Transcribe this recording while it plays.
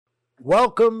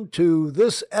Welcome to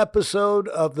this episode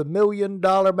of the Million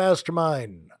Dollar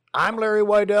Mastermind. I'm Larry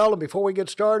Weidel, and before we get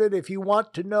started, if you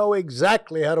want to know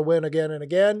exactly how to win again and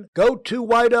again, go to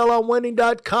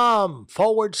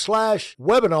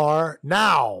weidelonwinning.com/webinar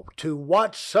now to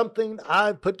watch something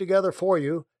I've put together for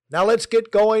you. Now let's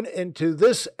get going into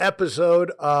this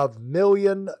episode of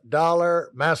Million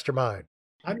Dollar Mastermind.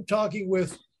 I'm talking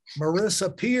with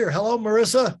Marisa Peer. Hello,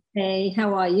 Marisa. Hey,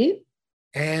 how are you?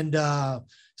 And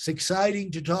it's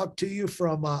exciting to talk to you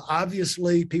from,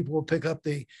 obviously, people will pick up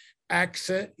the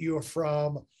accent. You're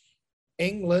from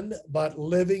England, but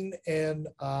living in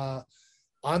on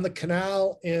the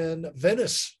canal in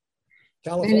Venice,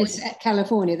 California. Venice,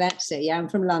 California, that's it. Yeah, I'm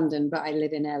from London, but I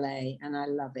live in LA and I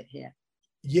love it here.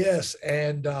 Yes,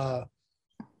 and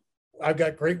I've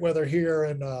got great weather here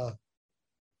in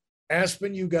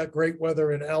Aspen. You got great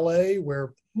weather in LA.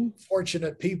 We're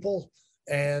fortunate people.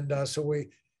 And so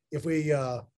if we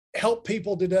help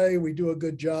people today, we do a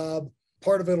good job.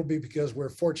 Part of it will be because we're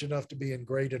fortunate enough to be in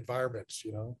great environments,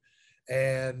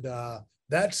 and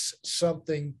that's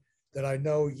something that I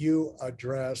know you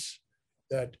address,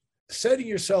 that setting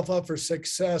yourself up for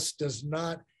success does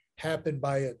not happen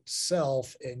by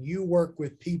itself. And you work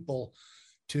with people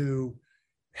to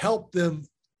help them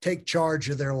take charge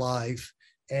of their life.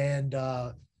 And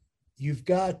you've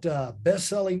got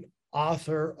best-selling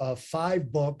author of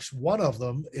 5 books. One of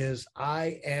them is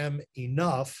I Am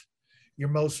Enough. Your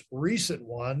most recent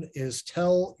one is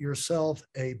Tell Yourself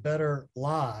a Better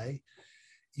Lie.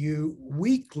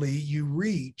 Weekly, you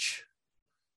reach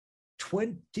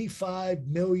 25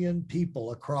 million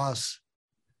people across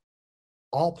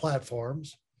all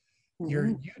platforms. Your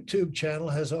YouTube channel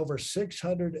has over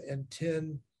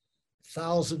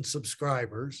 610,000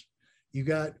 subscribers. You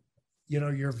got,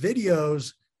 your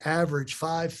videos average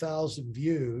 5,000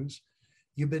 views.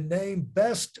 You've been named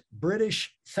Best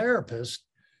British Therapist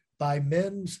by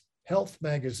Men's Health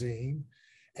magazine.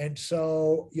 And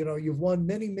so, you've won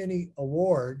many, many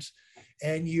awards,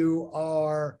 and you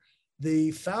are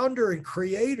the founder and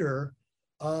creator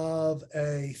of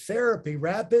a therapy,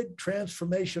 rapid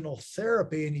transformational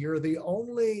therapy. And you're the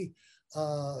only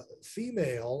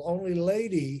female, only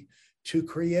lady to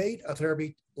create a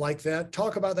therapy like that.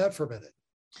 Talk about that for a minute.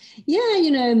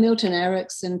 Yeah, Milton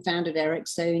Erickson founded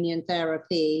Ericksonian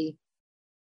therapy.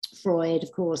 Freud,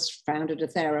 of course, founded a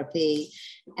therapy.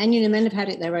 And, men have had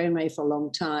it their own way for a long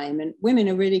time. And women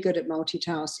are really good at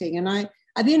multitasking. And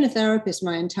I've been a therapist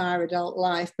my entire adult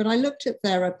life, but I looked at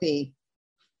therapy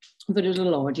a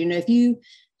little odd. If you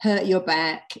hurt your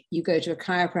back, you go to a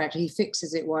chiropractor, he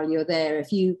fixes it while you're there.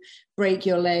 If you break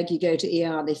your leg, you go to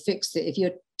ER, they fix it. If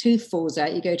your tooth falls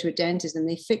out, you go to a dentist and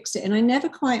they fix it. And I never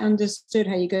quite understood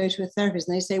how you go to a therapist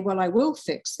and they say, well, I will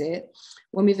fix it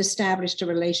when we've established a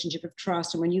relationship of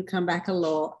trust. And when you come back a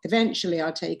lot, eventually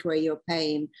I'll take away your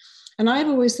pain. And I've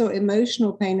always thought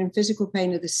emotional pain and physical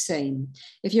pain are the same.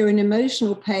 If you're in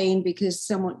emotional pain because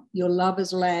your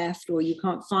lover's left, or you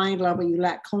can't find love, or you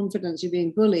lack confidence, you're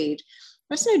being bullied,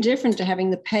 that's no different to having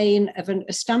the pain of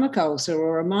a stomach ulcer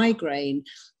or a migraine.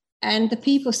 And the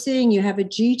people seeing you have a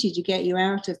duty to get you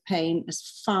out of pain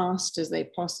as fast as they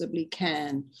possibly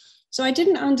can. So I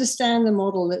didn't understand the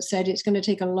model that said it's going to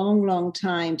take a long, long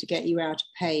time to get you out of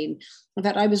pain. In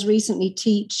fact, I was recently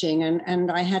teaching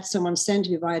and I had someone sent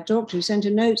to me by a doctor who sent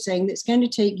a note saying that it's going to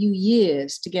take you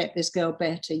years to get this girl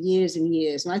better, years and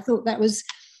years. And I thought that was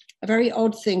a very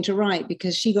odd thing to write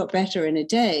because she got better in a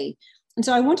day. And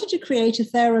so I wanted to create a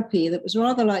therapy that was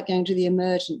rather like going to the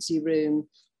emergency room.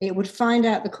 It would find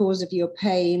out the cause of your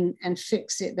pain and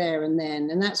fix it there and then.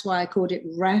 And that's why I called it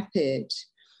rapid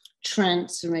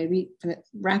transformation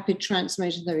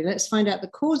therapy. Let's find out the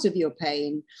cause of your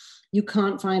pain. You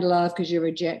can't find love because you're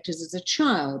rejected as a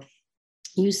child.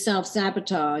 You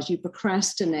self-sabotage, you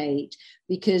procrastinate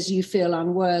because you feel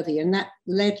unworthy. And that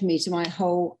led me to my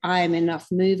whole I Am Enough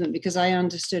movement, because I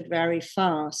understood very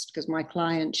fast, because my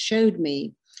clients showed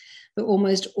me that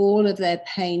almost all of their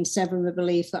pain stemmed from the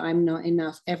belief that I'm not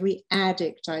enough. Every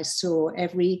addict I saw,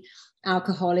 every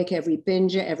alcoholic, every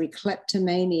binger, every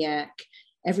kleptomaniac,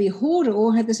 every hoarder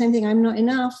all had the same thing: I'm not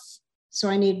enough, so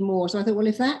I need more. So I thought, well,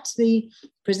 if that's the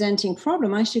presenting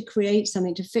problem, I should create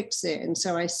something to fix it. And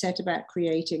so I set about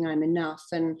creating I'm Enough.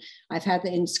 And I've had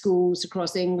that in schools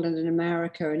across England and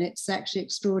America, and it's actually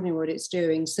extraordinary what it's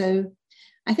doing. So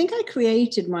I think I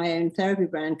created my own therapy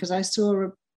brand because I saw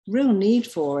a real need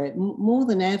for it. More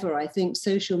than ever, I think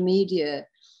social media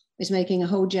is making a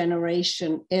whole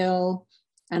generation ill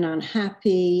and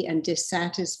unhappy and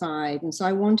dissatisfied. And so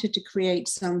I wanted to create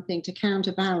something to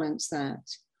counterbalance that.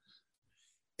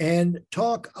 And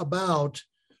talk about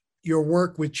your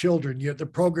work with children, the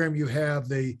program you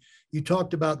have, you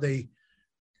talked about the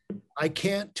I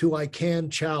can't to I can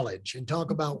challenge, and talk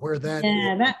about where that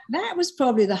Yeah, is. that was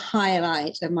probably the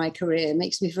highlight of my career. It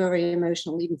makes me very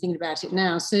emotional even thinking about it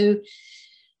now. So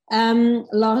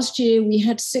last year we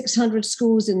had 600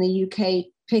 schools in the UK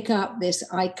pick up this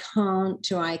I can't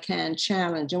to I can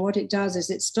challenge. And what it does is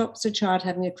it stops a child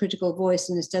having a critical voice,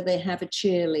 and instead they have a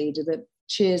cheerleader that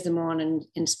cheers them on and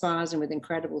inspires them with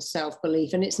incredible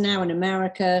self-belief. And it's now in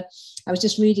America. I was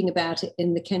just reading about it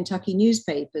in the Kentucky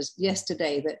newspapers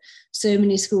yesterday, that so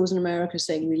many schools in America are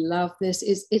saying, we love this.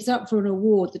 It's up for an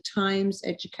award. The Times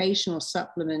Educational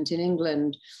Supplement in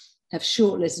England have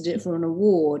shortlisted it for an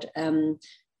award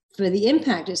for the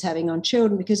impact it's having on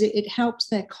children, because it helps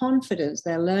their confidence,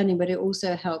 their learning, but it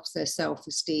also helps their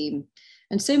self-esteem.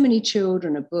 And so many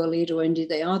children are bullied, or indeed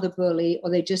they are the bully, or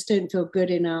they just don't feel good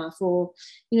enough, or,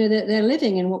 they're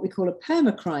living in what we call a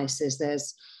permacrisis.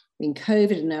 There's been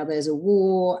COVID and now there's a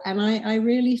war. And I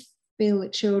really feel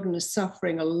that children are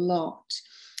suffering a lot,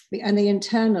 and they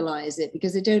internalize it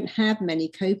because they don't have many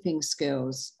coping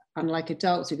skills, unlike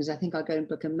adults, because I think I'll go and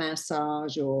book a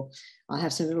massage, or I'll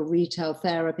have some little retail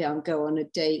therapy, I'll go on a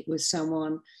date with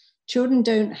someone. Children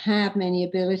don't have many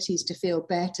abilities to feel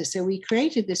better. So we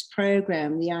created this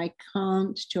program, the I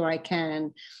Can't to I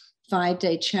Can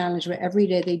 5-day challenge, where every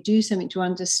day they do something to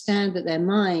understand that their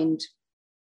mind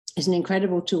is an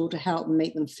incredible tool to help them,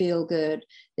 make them feel good.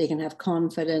 They can have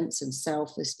confidence and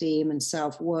self-esteem and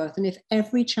self-worth. And if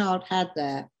every child had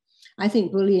that, I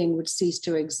think bullying would cease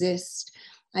to exist.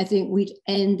 I think we'd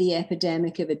end the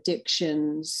epidemic of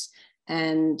addictions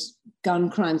and gun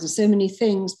crimes and so many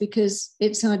things, because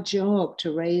it's our job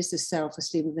to raise the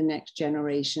self-esteem of the next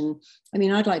generation. I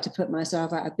mean, I'd like to put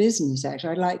myself out of business, actually.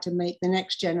 I'd like to make the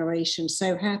next generation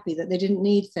so happy that they didn't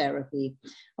need therapy.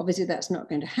 Obviously, that's not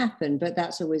going to happen, but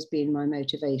that's always been my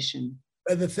motivation.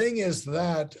 And the thing is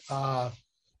that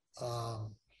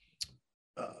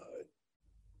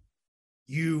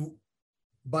you,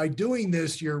 by doing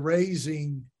this, you're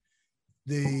raising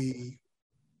the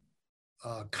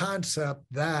concept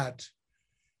that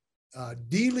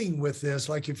dealing with this,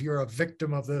 like if you're a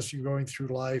victim of this, you're going through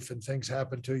life and things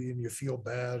happen to you and you feel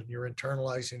bad and you're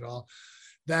internalizing all,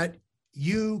 that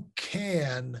you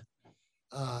can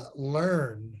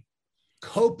learn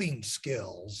coping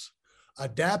skills,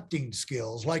 adapting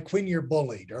skills, like when you're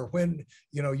bullied, or when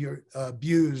you're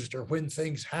abused, or when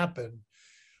things happen,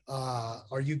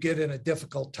 or you get in a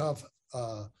difficult, tough,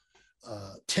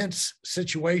 tense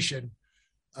situation.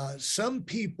 Some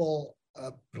people,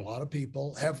 a lot of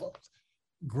people, have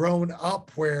grown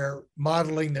up where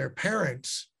modeling their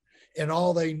parents, and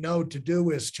all they know to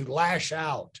do is to lash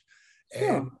out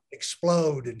and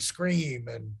explode and scream,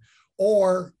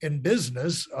 or in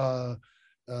business,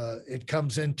 it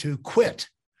comes into quit.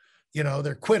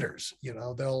 They're quitters.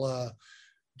 They'll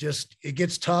just, it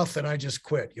gets tough and I just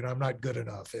quit. I'm not good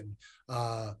enough.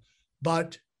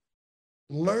 But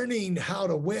learning how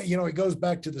to win, it goes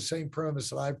back to the same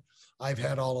premise that I've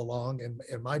had all along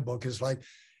in my book, is like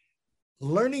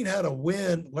learning how to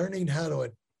win, learning how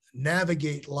to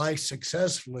navigate life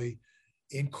successfully,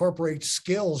 incorporate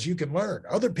skills you can learn.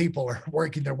 Other people are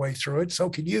working their way through it, so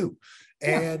can you.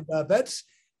 And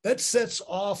that sets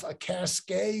off a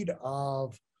cascade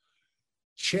of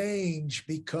change,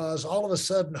 because all of a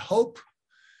sudden hope,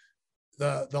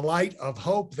 the light of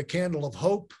hope, the candle of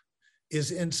hope,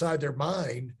 is inside their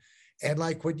mind. And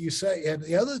like what you say, and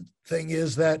the other thing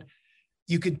is that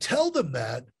you can tell them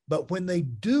that, but when they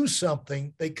do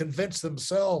something, they convince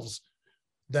themselves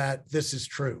that this is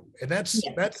true. And that's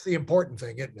the important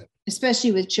thing, isn't it?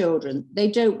 Especially with children. They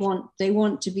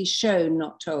want to be shown,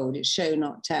 not told. It's show,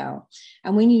 not tell.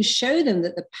 And when you show them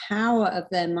that the power of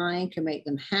their mind can make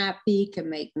them happy, can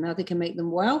make them healthy, can make them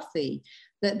wealthy,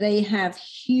 that they have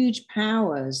huge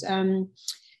powers, and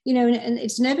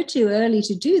it's never too early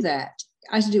to do that.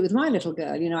 I used to do it with my little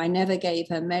girl. I never gave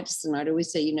her medicine. I'd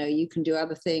always say, you can do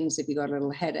other things if you got a little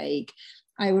headache.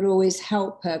 I would always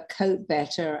help her cope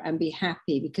better and be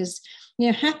happy, because,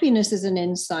 happiness is an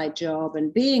inside job,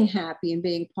 and being happy and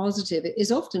being positive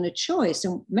is often a choice.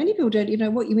 And many people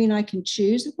don't, what you mean I can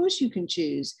choose? Of course you can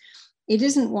choose. It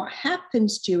isn't what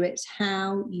happens to you, it's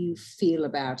how you feel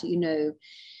about it.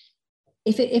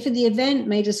 If the event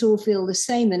made us all feel the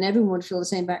same, then everyone would feel the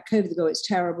same about COVID. They go, it's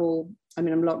terrible. I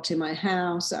mean, I'm locked in my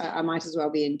house. I might as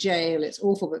well be in jail. It's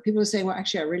awful. But people are saying, well,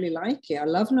 actually, I really like it. I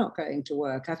love not going to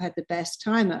work. I've had the best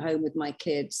time at home with my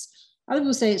kids. Other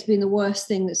people say it's been the worst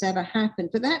thing that's ever happened.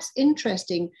 But that's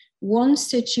interesting. One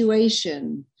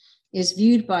situation is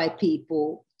viewed by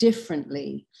people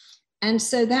differently. And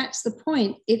so that's the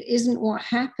point. It isn't what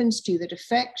happens to you that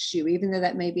affects you, even though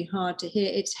that may be hard to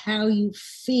hear. It's how you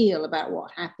feel about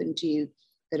what happened to you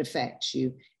that affects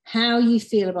you. How you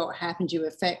feel about what happened to you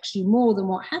affects you more than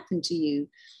what happened to you.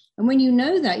 And when you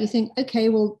know that, you think, okay,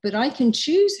 well, but I can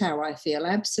choose how I feel.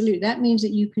 Absolutely. That means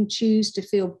that you can choose to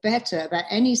feel better about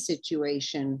any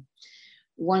situation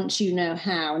once you know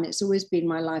how. And it's always been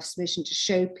my life's mission to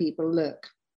show people, look,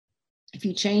 if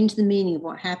you change the meaning of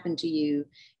what happened to you,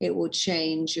 it will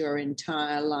change your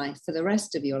entire life for the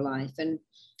rest of your life. And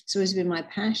it's always been my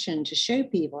passion to show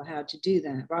people how to do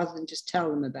that rather than just tell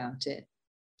them about it.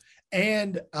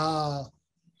 And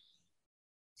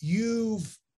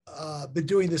you've been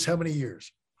doing this how many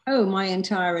years? Oh, my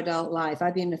entire adult life.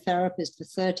 I've been a therapist for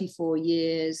 34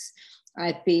 years.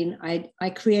 I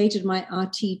created my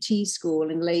RTT school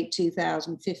in late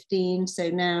 2015. So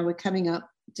now we're coming up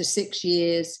to 6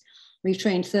 years. We've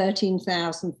trained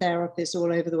 13,000 therapists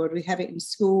all over the world. We have it in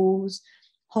schools,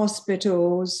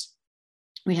 hospitals.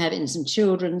 We have it in some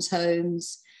children's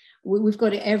homes. We've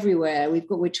got it everywhere.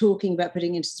 We're talking about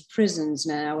putting it into prisons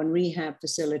now and rehab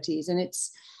facilities. And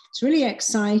it's really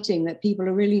exciting that people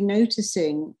are really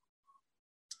noticing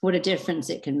what a difference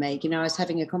it can make. You know, I was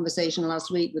having a conversation last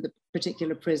week with a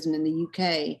particular prison in the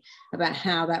UK about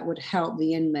how that would help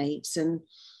the inmates. And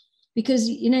because,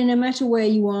 you know, no matter where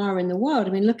you are in the world, I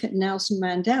mean, look at Nelson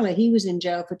Mandela. He was in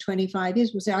jail for 25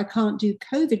 years. We'll say, I can't do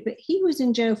COVID, but he was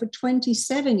in jail for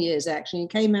 27 years, actually, and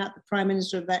came out the prime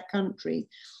minister of that country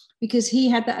because he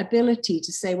had that ability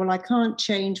to say, well, I can't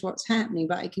change what's happening,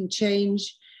 but I can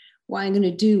change what I'm going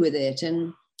to do with it.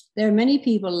 And there are many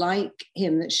people like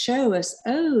him that show us,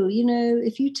 oh, you know,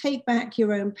 if you take back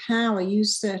your own power,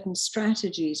 use certain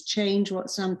strategies, change what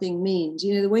something means,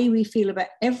 you know, the way we feel about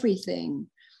everything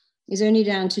is only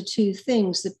down to two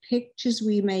things: the pictures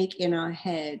we make in our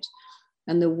head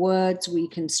and the words we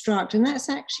construct. And that's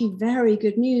actually very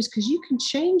good news, because you can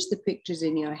change the pictures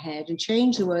in your head and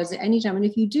change the words at any time. And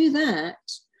if you do that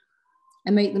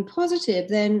and make them positive,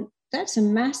 then that's a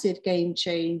massive game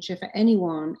changer for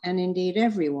anyone, and indeed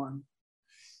everyone.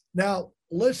 Now,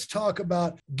 let's talk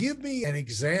about, give me an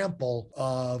example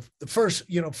of the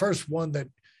first one that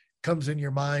comes in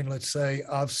your mind, let's say,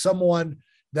 of someone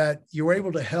that you were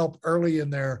able to help early in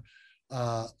their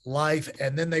life,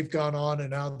 and then they've gone on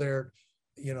and now they're,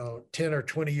 10 or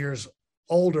 20 years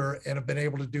older and have been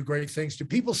able to do great things. Do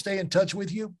people stay in touch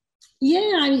with you?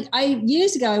 Yeah, I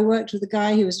years ago, I worked with a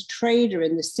guy who was a trader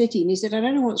in the city, and he said, I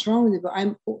don't know what's wrong with me, but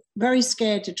I'm very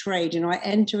scared to trade. I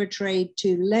enter a trade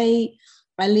too late,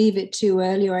 I leave it too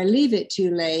early, or I leave it too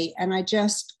late, and I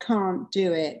just can't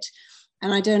do it.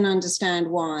 And I don't understand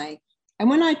why. And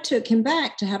when I took him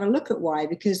back to have a look at why,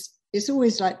 because it's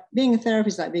always like being a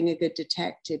therapist, like being a good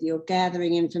detective. You're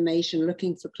gathering information,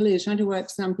 looking for clues, trying to work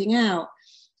something out.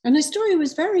 And the story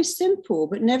was very simple,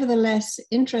 but nevertheless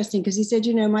interesting, because he said,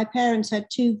 my parents had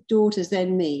two daughters,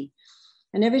 then me.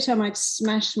 And every time I'd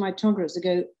smash my tongues, I'd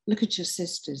go, look at your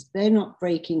sisters. They're not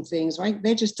breaking things, right?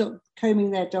 They're just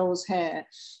combing their doll's hair.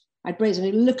 I'd break them,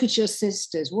 look at your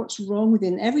sisters. What's wrong with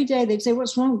them? Every day they'd say,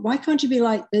 what's wrong? Why can't you be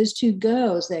like those two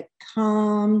girls? They're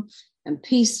calm and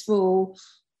peaceful.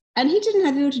 And he didn't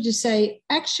have the ability to say,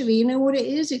 actually, you know what it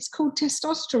is? It's called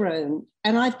testosterone.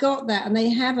 And I've got that and they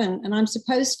haven't. And I'm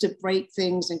supposed to break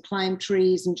things and climb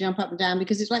trees and jump up and down,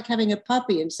 because it's like having a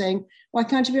puppy and saying, why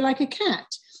can't you be like a cat?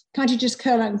 Can't you just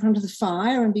curl out in front of the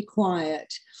fire and be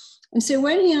quiet? And so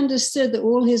when he understood that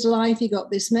all his life he got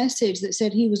this message that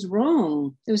said he was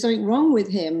wrong, there was something wrong with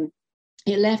him,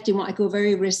 it left him what I call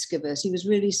very risk averse. He was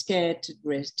really scared to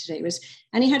take risks.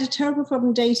 And he had a terrible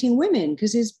problem dating women,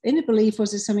 because his inner belief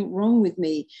was there's something wrong with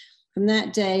me. From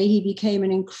that day, he became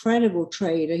an incredible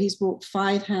trader. He's bought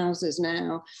 5 houses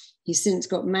now. He's since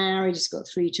got married. He's got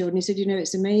 3 children. He said,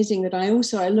 it's amazing that I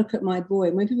look at my boy.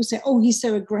 And when people say, oh, he's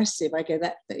so aggressive, I go,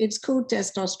 that it's called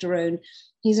testosterone.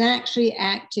 He's actually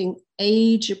acting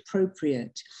age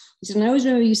appropriate. He said, and I always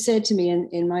remember you said to me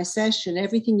in my session,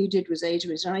 everything you did was age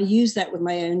appropriate. And I use that with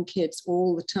my own kids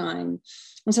all the time.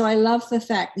 And so I love the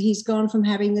fact that he's gone from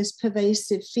having this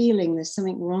pervasive feeling, there's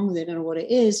something wrong with it, I don't know what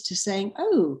it is, to saying,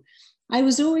 oh, I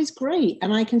was always great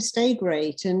and I can stay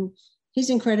great. And he's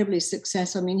incredibly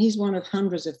successful. I mean, he's one of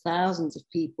hundreds of thousands of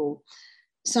people.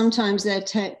 Sometimes their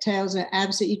tales are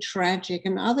absolutely tragic,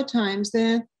 and other times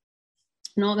they're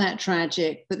not that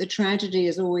tragic, but the tragedy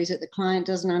is always that the client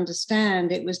doesn't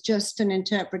understand. It was just an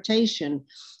interpretation.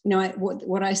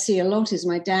 What I see a lot is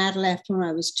my dad left when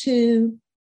I was 2.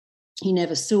 He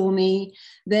never saw me.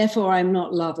 Therefore, I'm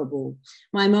not lovable.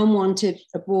 My mum wanted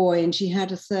a boy and she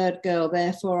had a 3rd girl.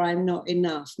 Therefore, I'm not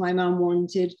enough. My mum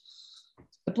wanted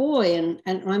a boy, and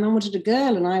my mum wanted a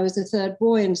girl, and I was the third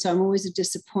boy, and so I'm always a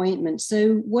disappointment.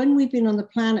 So when we've been on the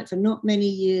planet for not many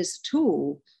years at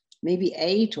all, maybe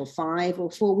 8 or 5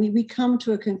 or 4, we come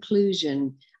to a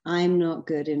conclusion: I'm not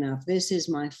good enough. This is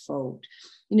my fault.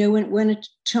 You know, when a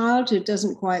childhood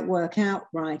doesn't quite work out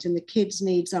right and the kids'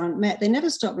 needs aren't met, they never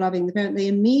stop loving the parent. They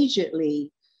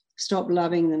immediately stop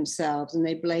loving themselves and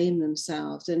they blame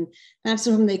themselves. And that's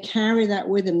when they carry that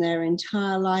with them their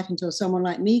entire life until someone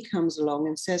like me comes along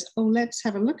and says, oh, let's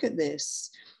have a look at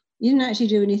this. You didn't actually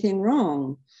do anything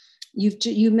wrong.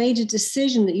 You made a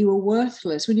decision that you were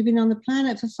worthless when you've been on the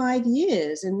planet for 5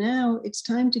 years. And now it's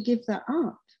time to give that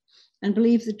up and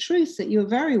believe the truth that you're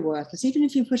very worthless. Even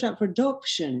if you put up for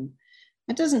adoption,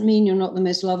 that doesn't mean you're not the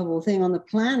most lovable thing on the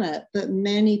planet, but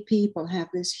many people have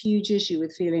this huge issue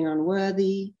with feeling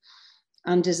unworthy,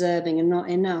 undeserving, and not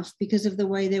enough because of the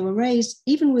way they were raised.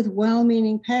 Even with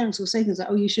well-meaning parents will say things like,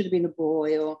 oh, you should have been a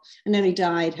boy, or I nearly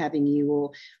died having you,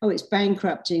 or oh, it's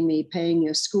bankrupting me paying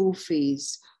your school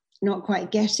fees, not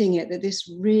quite getting it, that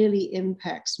this really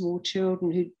impacts small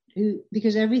children who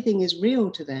because everything is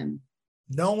real to them.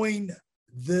 Knowing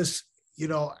this, you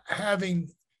know,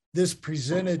 having this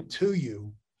presented to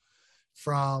you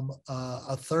from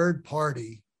a third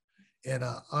party in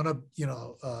a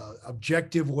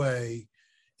objective way,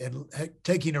 and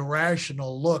taking a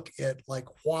rational look at like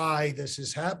why this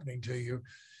is happening to you,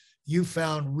 you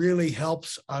found really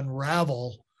helps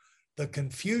unravel the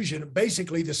confusion,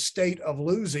 basically the state of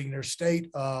losing, their state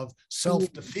of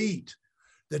self-defeat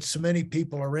that so many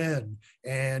people are in.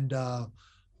 And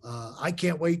I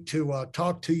can't wait to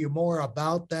talk to you more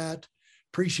about that.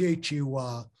 Appreciate you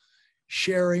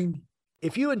sharing.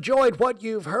 If you enjoyed what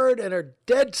you've heard and are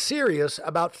dead serious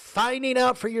about finding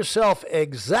out for yourself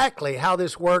exactly how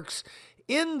this works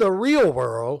in the real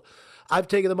world, I've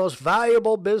taken the most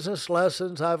valuable business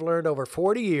lessons I've learned over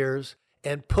 40 years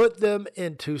and put them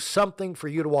into something for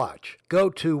you to watch. Go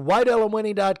to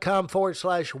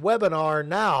whiteelementary.com/webinar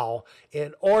now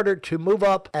in order to move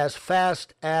up as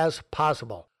fast as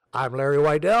possible. I'm Larry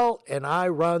Weidel, and I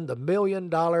run the $1 Million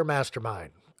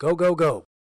Mastermind. Go, go, go.